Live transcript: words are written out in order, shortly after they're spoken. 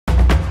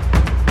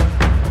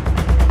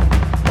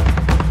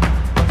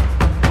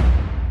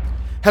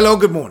Hello,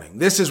 good morning.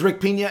 This is Rick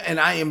Pina, and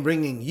I am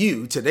bringing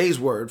you today's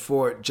word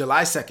for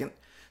July 2nd,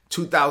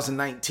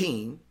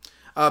 2019.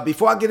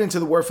 Before I get into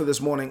the word for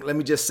this morning, let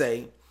me just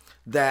say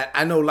that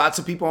I know lots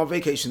of people on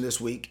vacation this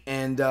week,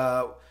 and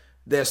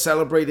they're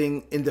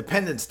celebrating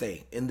Independence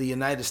Day in the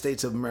United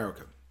States of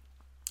America.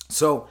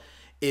 So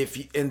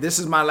and this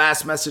is my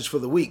last message for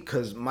the week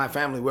because my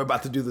family, we're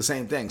about to do the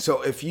same thing.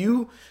 So if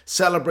you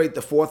celebrate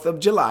the 4th of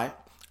July,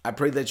 I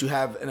pray that you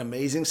have an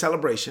amazing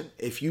celebration.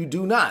 If you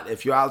do not,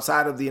 if you're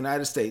outside of the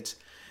United States,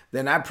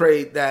 then I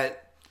pray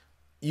that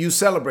you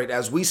celebrate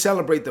as we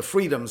celebrate the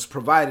freedoms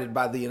provided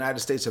by the United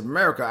States of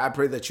America. I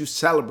pray that you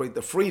celebrate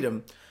the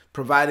freedom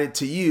provided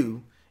to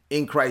you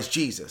in Christ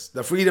Jesus.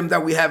 The freedom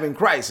that we have in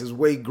Christ is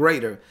way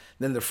greater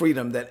than the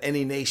freedom that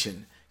any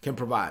nation can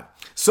provide.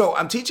 So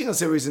I'm teaching a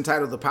series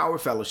entitled The Power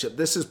Fellowship.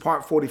 This is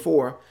part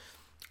 44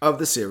 of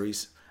the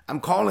series. I'm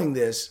calling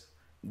this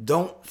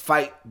Don't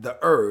Fight the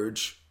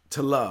Urge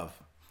to Love.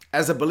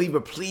 As a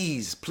believer,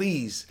 please,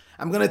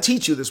 I'm going to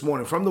teach you this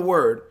morning from the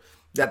word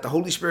that the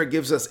Holy Spirit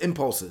gives us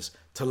impulses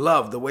to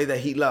love the way that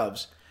he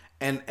loves.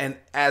 And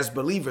as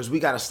believers, we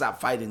got to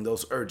stop fighting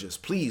those urges.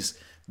 Please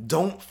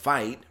don't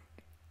fight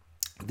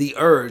the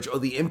urge or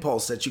the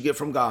impulse that you get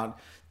from God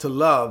to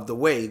love the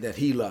way that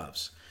he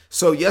loves.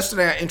 So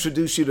yesterday I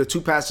introduced you to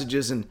two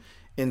passages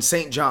in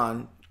St.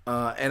 John,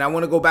 and I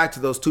want to go back to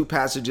those two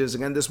passages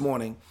again this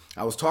morning.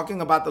 I was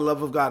talking about the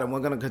love of God, and we're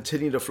going to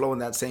continue to flow in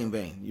that same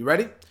vein. You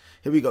ready?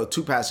 Here we go.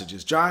 Two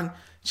passages. John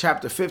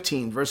chapter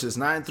 15, verses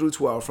 9 through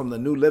 12 from the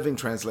New Living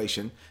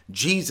Translation.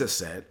 Jesus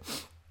said,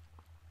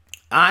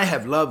 I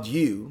have loved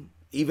you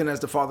even as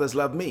the Father has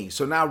loved me.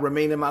 So now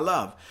remain in my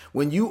love.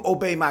 When you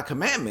obey my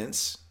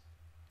commandments,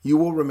 you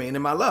will remain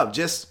in my love,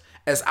 just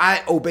as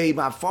I obey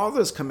my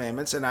Father's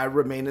commandments and I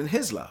remain in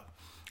his love.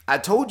 I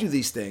told you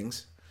these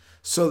things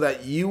so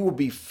that you will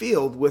be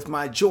filled with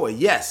my joy.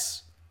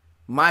 Yes,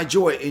 my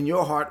joy in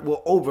your heart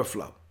will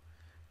overflow.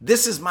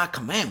 This is my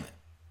commandment.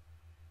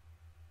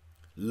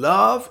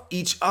 Love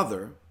each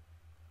other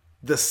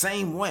the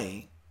same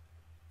way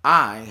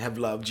I have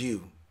loved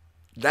you.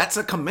 That's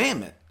a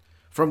commandment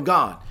from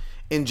God.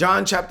 In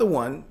John chapter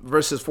 1,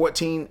 verses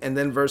 14 and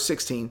then verse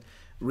 16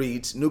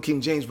 reads, New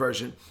King James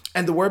Version,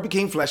 and the word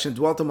became flesh and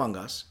dwelt among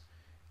us,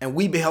 and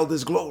we beheld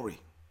his glory.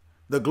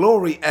 The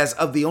glory as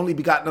of the only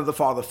begotten of the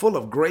Father, full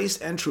of grace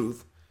and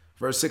truth.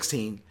 Verse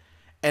 16,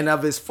 and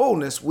of his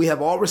fullness we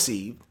have all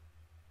received,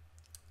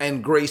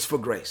 and grace for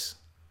grace.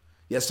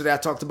 Yesterday I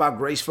talked about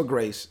grace for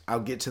grace.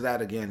 I'll get to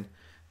that again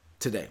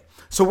today.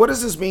 So what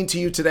does this mean to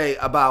you today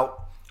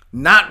about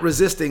not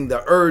resisting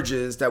the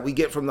urges that we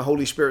get from the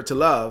Holy Spirit to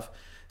love?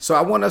 So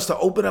I want us to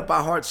open up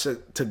our hearts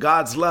to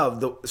God's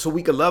love so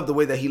we can love the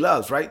way that he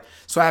loves, right?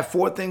 So I have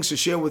 4 things to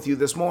share with you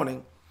this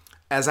morning.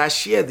 As I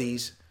share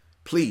these,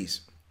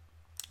 please,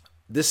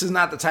 this is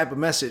not the type of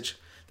message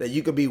that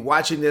you could be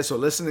watching this or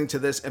listening to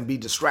this and be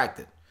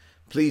distracted.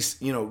 Please,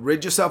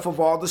 rid yourself of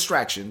all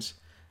distractions.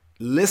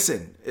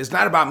 Listen. It's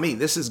not about me.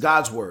 This is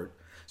God's word.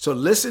 So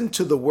listen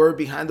to the word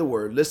behind the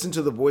word. Listen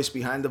to the voice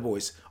behind the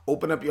voice.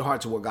 Open up your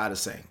heart to what God is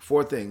saying.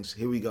 4 things.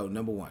 Here we go.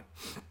 Number 1.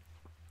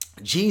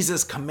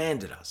 Jesus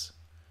commanded us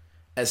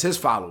as his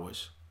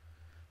followers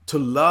to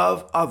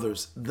love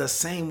others the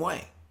same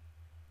way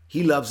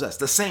he loves us,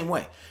 the same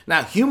way.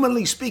 Now,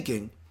 humanly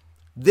speaking,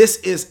 this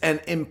is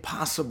an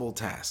impossible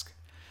task.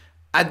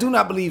 I do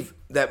not believe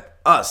that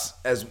us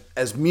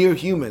as mere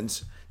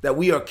humans, that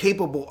we are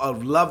capable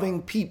of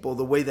loving people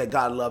the way that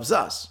God loves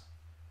us.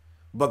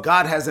 But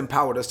God has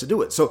empowered us to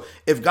do it. So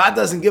if God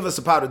doesn't give us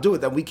the power to do it,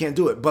 then we can't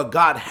do it. But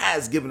God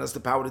has given us the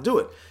power to do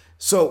it.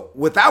 So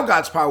without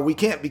God's power, we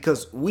can't,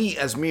 because we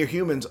as mere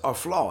humans are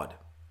flawed.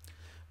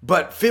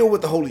 But filled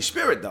with the Holy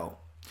Spirit, though,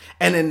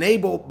 and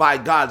enabled by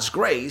God's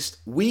grace,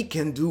 we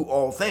can do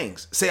all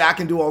things. Say, I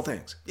can do all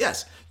things.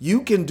 Yes,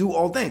 you can do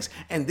all things.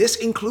 And this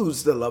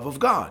includes the love of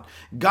God.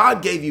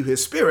 God gave you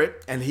his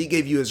Spirit and he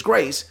gave you his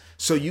grace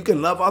so you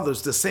can love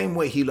others the same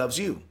way he loves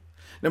you.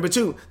 Number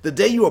 2, the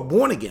day you are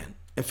born again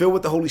and filled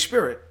with the Holy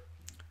Spirit,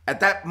 at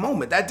that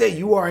moment, that day,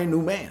 you are a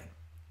new man.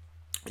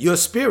 Your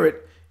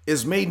spirit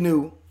is made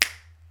new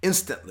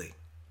instantly.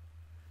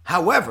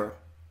 However,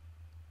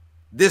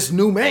 this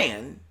new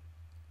man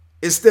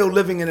is still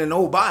living in an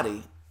old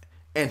body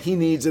and he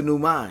needs a new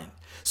mind.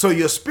 So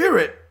your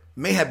spirit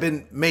may have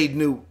been made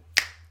new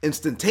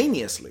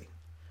instantaneously,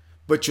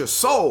 but your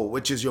soul,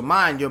 which is your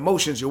mind, your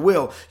emotions, your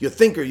will, your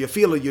thinker, your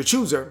feeler, your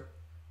chooser,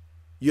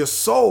 your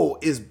soul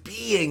is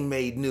being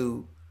made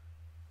new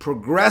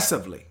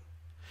progressively.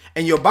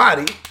 And your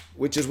body,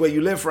 which is where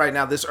you live right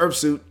now, this earth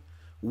suit,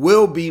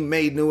 will be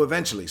made new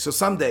eventually. So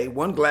someday,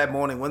 one glad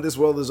morning, when this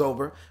world is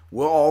over,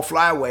 we'll all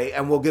fly away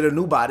and we'll get a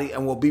new body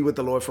and we'll be with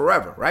the Lord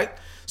forever, right?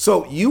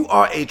 So you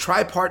are a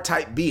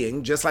tripartite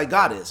being, just like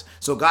God is.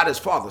 So God is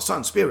Father,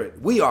 Son,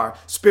 Spirit. We are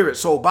spirit,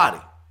 soul,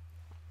 body.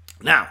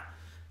 Now,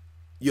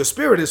 your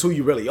spirit is who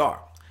you really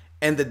are.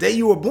 And the day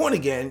you were born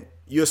again,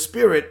 your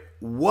spirit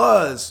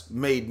was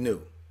made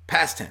new,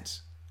 past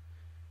tense.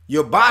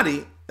 Your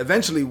body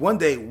eventually one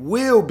day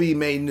will be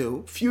made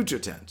new, future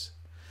tense.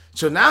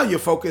 So now your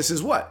focus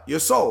is what? Your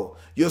soul.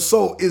 Your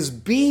soul is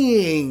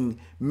being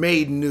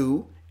made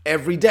new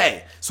every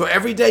day. So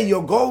every day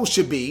your goal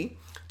should be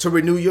to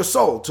renew your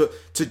soul,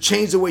 to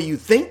change the way you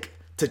think,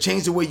 to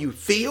change the way you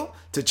feel,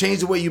 to change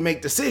the way you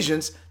make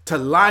decisions, to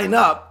line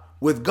up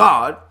with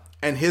God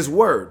and his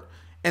word.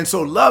 And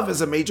so love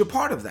is a major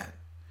part of that.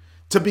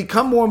 To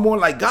become more and more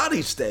like God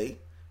each day,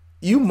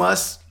 you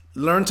must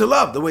learn to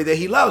love the way that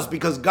he loves,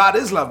 because God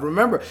is love.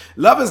 Remember,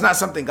 love is not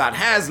something God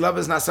has. Love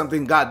is not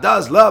something God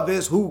does. Love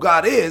is who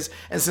God is.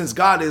 And since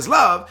God is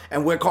love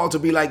and we're called to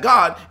be like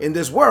God in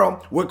this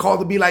world, we're called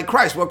to be like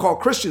Christ. We're called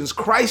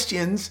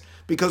Christians,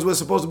 because we're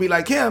supposed to be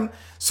like him.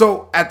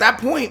 So at that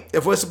point,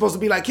 if we're supposed to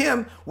be like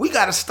him, we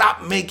got to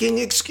stop making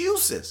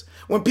excuses.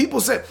 When people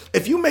say,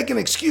 if you make an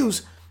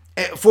excuse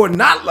for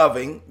not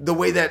loving the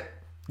way that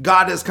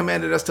God has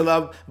commanded us to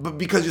love, but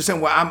because you're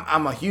saying, well,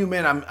 I'm a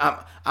human.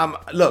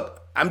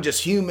 I'm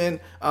just human.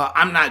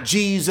 I'm not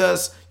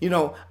Jesus.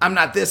 I'm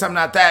not this. I'm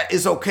not that.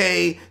 It's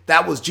okay.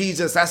 That was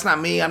Jesus. That's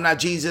not me. I'm not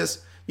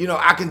Jesus.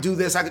 I can do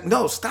this.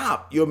 No,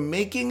 stop. You're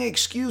making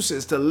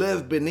excuses to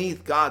live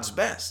beneath God's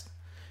best.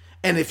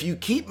 And if you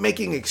keep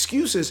making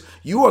excuses,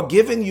 you are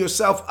giving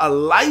yourself a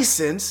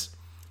license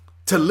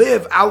to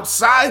live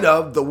outside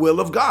of the will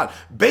of God.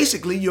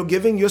 Basically, you're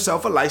giving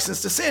yourself a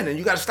license to sin, and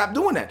you got to stop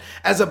doing that.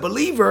 As a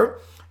believer,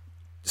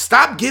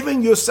 stop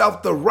giving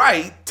yourself the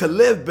right to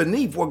live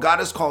beneath what God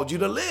has called you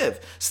to live.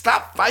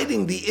 Stop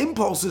fighting the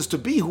impulses to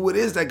be who it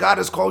is that God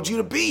has called you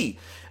to be.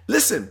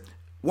 Listen,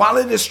 while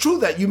it is true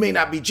that you may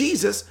not be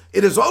Jesus,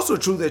 it is also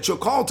true that you're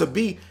called to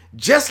be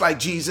just like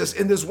Jesus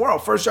in this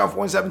world. 1 John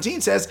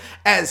 4:17 says,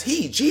 as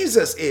he,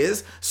 Jesus,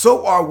 is,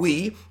 so are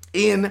we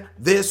in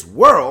this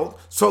world.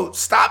 So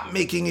stop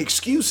making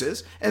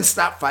excuses and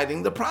stop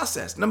fighting the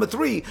process. Number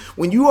 3,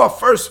 when you are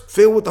first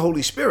filled with the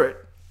Holy Spirit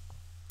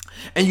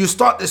and you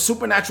start this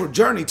supernatural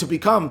journey to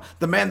become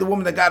the man, the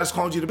woman that God has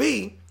called you to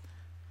be,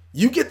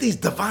 you get these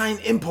divine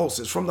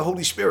impulses from the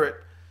Holy Spirit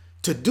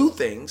to do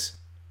things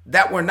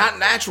that were not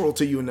natural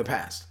to you in the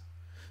past.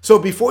 So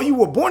before you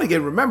were born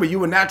again, remember, you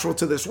were natural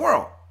to this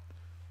world.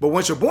 But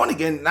once you're born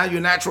again, now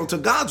you're natural to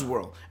God's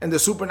world. And the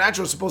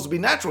supernatural is supposed to be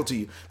natural to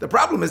you. The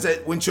problem is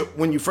that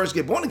when you first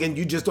get born again,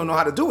 you just don't know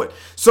how to do it.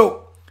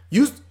 So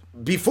you're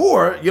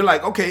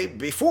like, okay,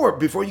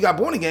 before you got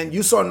born again,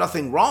 you saw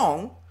nothing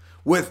wrong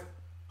with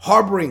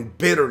harboring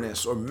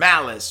bitterness or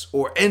malice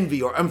or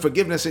envy or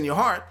unforgiveness in your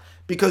heart,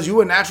 because you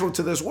were natural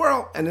to this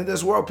world. And in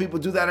this world, people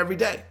do that every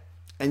day.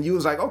 And you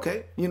was like,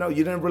 okay, you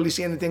didn't really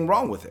see anything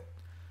wrong with it.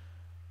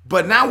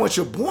 But now once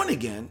you're born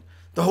again,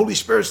 the Holy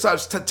Spirit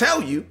starts to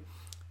tell you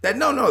that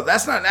no,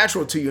 that's not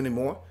natural to you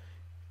anymore.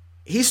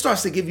 He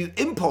starts to give you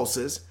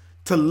impulses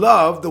to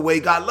love the way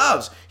God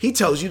loves. He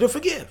tells you to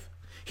forgive.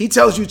 He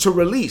tells you to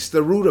release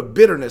the root of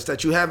bitterness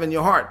that you have in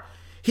your heart.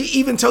 He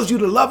even tells you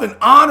to love and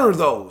honor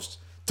those,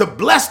 to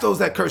bless those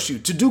that curse you,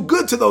 to do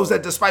good to those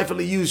that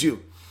despitefully use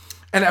you.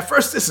 And at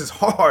first, this is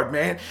hard,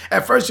 man.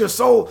 At first, your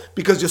soul,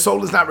 because your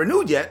soul is not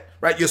renewed yet,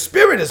 right? Your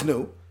spirit is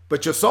new,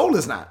 but your soul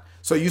is not.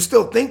 So you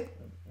still think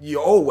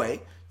your old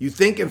way. You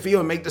think and feel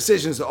and make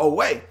decisions the old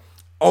way,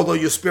 although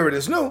your spirit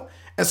is new.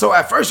 And so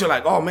at first, you're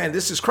like, oh, man,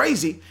 this is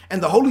crazy.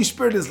 And the Holy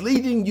Spirit is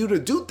leading you to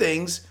do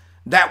things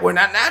that were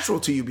not natural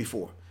to you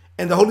before.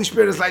 And the Holy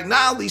Spirit is like,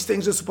 nah, these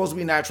things are supposed to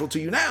be natural to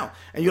you now.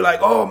 And you're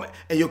like, oh,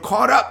 and you're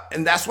caught up.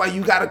 And that's why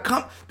you got to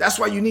come. That's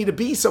why you need to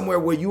be somewhere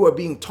where you are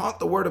being taught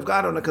the word of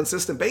God on a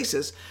consistent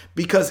basis,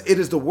 because it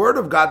is the word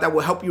of God that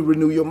will help you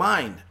renew your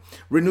mind,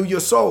 renew your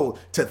soul,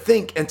 to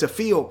think and to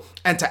feel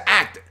and to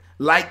act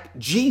like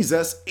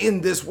Jesus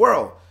in this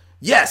world.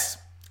 Yes,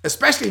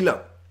 especially,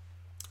 look,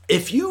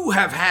 if you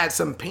have had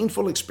some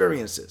painful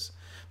experiences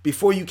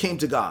before you came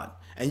to God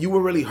and you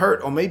were really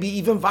hurt or maybe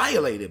even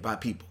violated by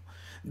people,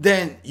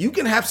 then you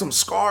can have some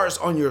scars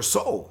on your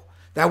soul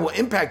that will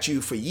impact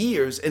you for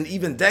years and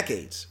even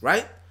decades,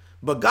 right?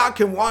 But God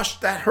can wash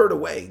that hurt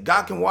away.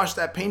 God can wash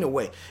that pain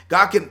away.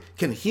 God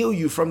can heal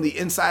you from the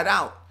inside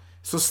out.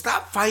 So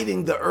stop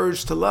fighting the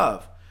urge to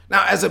love.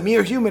 Now, as a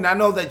mere human, I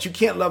know that you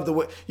can't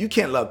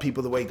love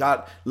people the way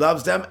God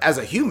loves them as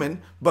a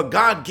human, but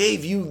God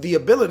gave you the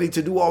ability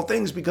to do all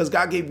things because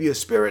God gave you a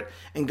spirit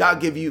and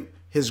God gave you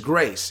his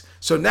grace.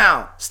 So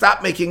now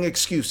stop making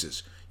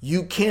excuses.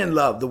 You can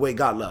love the way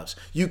God loves.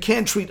 You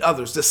can treat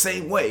others the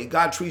same way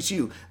God treats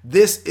you.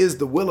 This is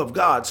the will of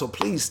God, so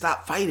please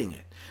stop fighting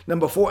it.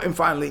 Number 4, and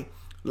finally,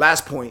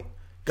 last point,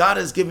 God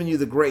has given you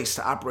the grace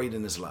to operate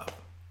in his love.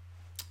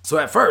 So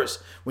at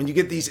first, when you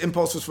get these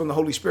impulses from the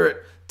Holy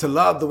Spirit to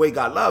love the way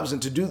God loves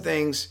and to do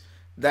things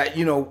that,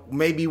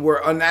 maybe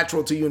were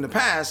unnatural to you in the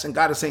past, and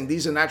God is saying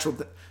these are natural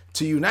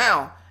to you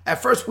now,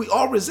 at first we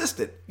all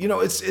resist it.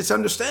 It's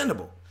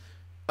understandable.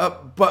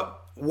 But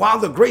while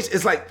the grace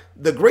is like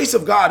the grace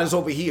of God is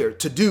over here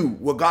to do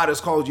what God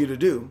has called you to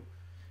do,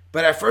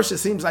 but at first it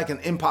seems like an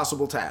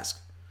impossible task.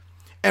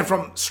 And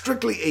from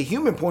strictly a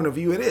human point of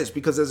view, it is,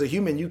 because as a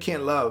human, you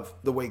can't love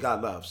the way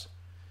God loves.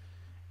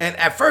 And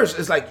at first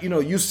it's like,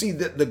 you see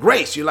the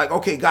grace. You're like,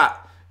 okay, God,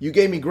 you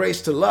gave me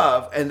grace to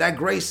love, and that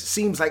grace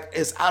seems like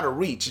it's out of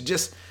reach. It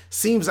just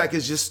seems like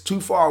it's just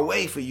too far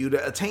away for you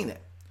to attain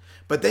it.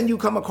 But then you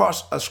come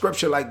across a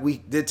scripture like we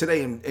did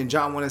today in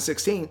John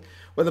 1:16,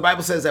 where the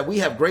Bible says that we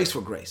have grace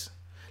for grace.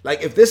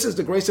 Like if this is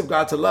the grace of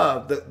God to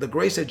love, the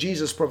grace that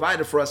Jesus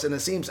provided for us, and it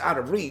seems out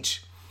of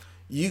reach,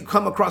 you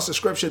come across a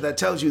scripture that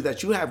tells you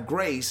that you have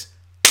grace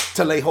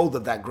to lay hold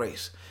of that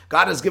grace.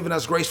 God has given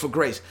us grace for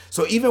grace.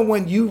 So even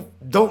when you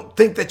don't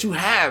think that you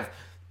have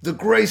the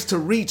grace to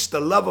reach the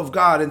love of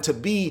God and to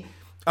be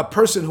a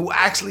person who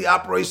actually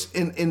operates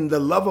in the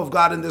love of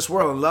God in this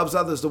world and loves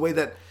others the way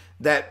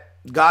that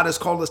God has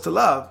called us to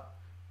love,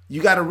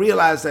 you got to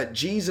realize that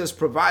Jesus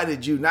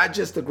provided you not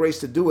just the grace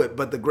to do it,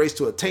 but the grace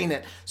to attain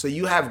it. So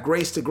you have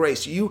grace to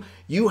grace. You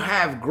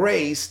have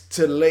grace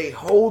to lay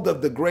hold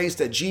of the grace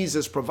that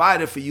Jesus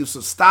provided for you.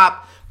 So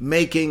stop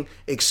making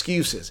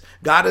excuses.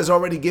 God has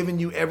already given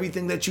you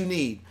everything that you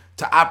need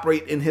to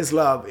operate in his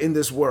love in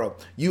this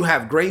world. You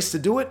have grace to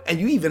do it, and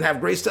you even have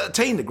grace to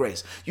attain the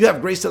grace. You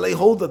have grace to lay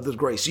hold of the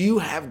grace. You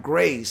have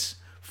grace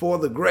for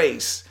the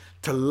grace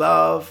to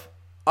love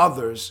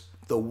others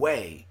the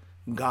way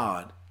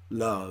God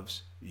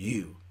loves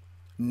you.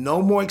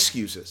 No more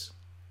excuses.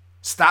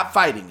 Stop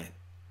fighting it.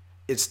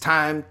 It's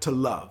time to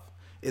love.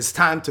 It's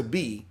time to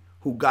be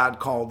who God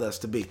called us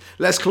to be.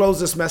 Let's close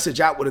this message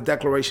out with a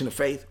declaration of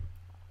faith.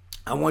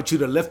 I want you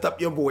to lift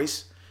up your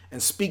voice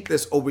and speak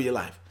this over your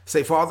life.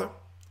 Say, Father,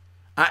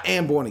 I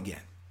am born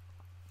again.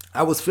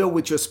 I was filled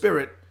with your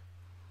spirit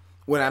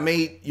when I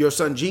made your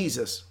son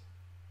Jesus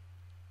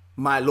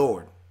my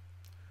Lord.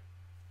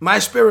 My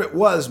spirit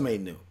was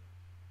made new.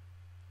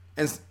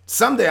 And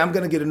someday I'm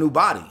going to get a new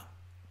body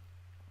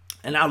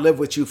and I'll live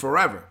with you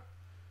forever.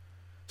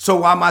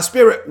 So while my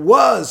spirit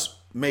was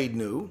made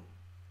new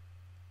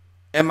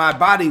and my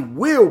body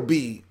will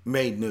be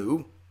made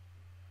new,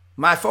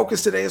 my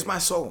focus today is my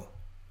soul.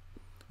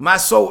 My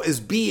soul is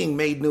being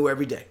made new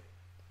every day.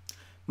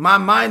 My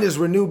mind is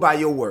renewed by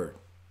your word.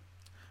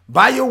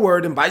 By your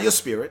word and by your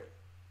spirit,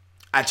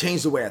 I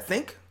change the way I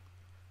think,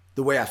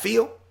 the way I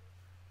feel,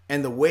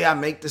 and the way I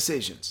make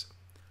decisions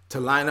to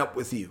line up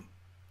with you.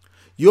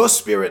 Your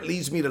spirit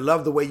leads me to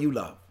love the way you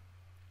love.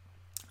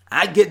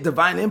 I get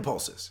divine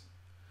impulses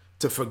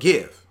to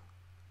forgive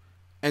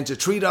and to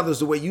treat others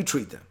the way you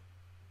treat them.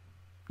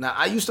 Now,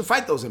 I used to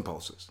fight those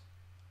impulses,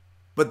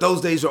 but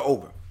those days are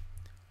over.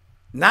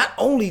 Not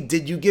only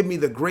did you give me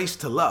the grace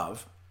to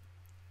love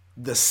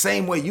the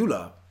same way you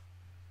love,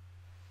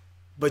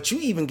 but you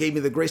even gave me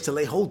the grace to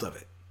lay hold of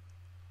it.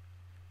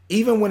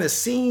 Even when it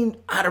seemed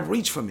out of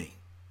reach for me,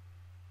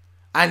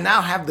 I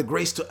now have the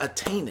grace to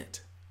attain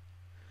it.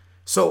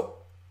 So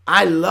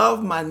I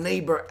love my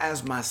neighbor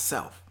as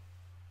myself.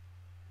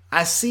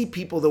 I see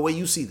people the way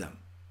you see them.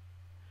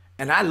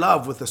 And I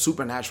love with a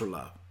supernatural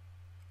love.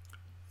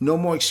 No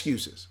more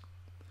excuses.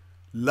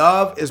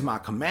 Love is my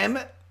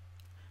commandment,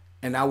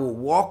 and I will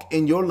walk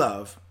in your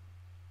love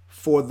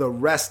for the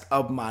rest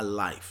of my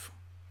life.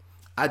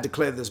 I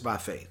declare this by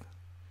faith.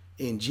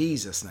 In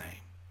Jesus'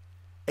 name,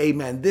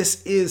 amen.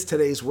 This is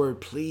today's word.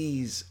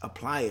 Please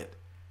apply it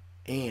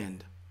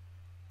and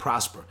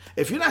prosper.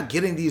 If you're not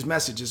getting these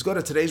messages, go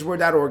to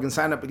today'sword.org and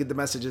sign up and get the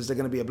messages. They're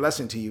going to be a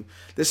blessing to you.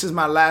 This is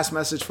my last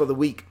message for the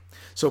week.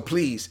 So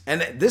please,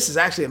 and this is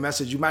actually a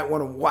message you might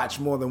want to watch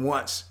more than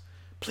once.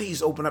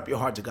 Please open up your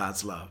heart to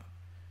God's love.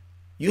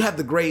 You have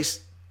the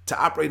grace to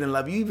operate in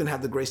love. You even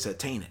have the grace to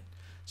attain it.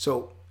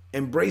 So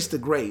embrace the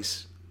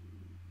grace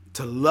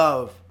to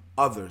love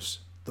others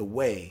the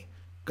way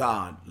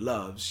God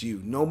loves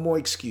you. No more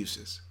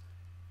excuses.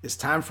 It's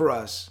time for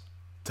us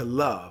to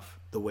love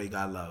the way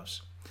God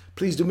loves.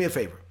 Please do me a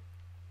favor.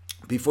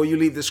 Before you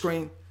leave the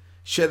screen,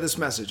 share this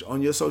message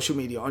on your social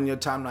media, on your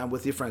timeline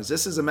with your friends.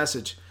 This is a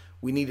message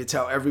we need to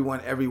tell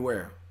everyone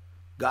everywhere.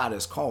 God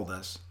has called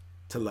us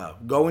to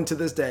love. Go into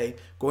this day,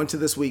 go into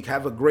this week,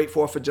 have a great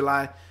 4th of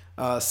July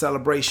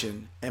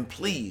celebration, and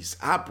please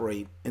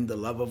operate in the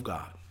love of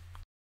God.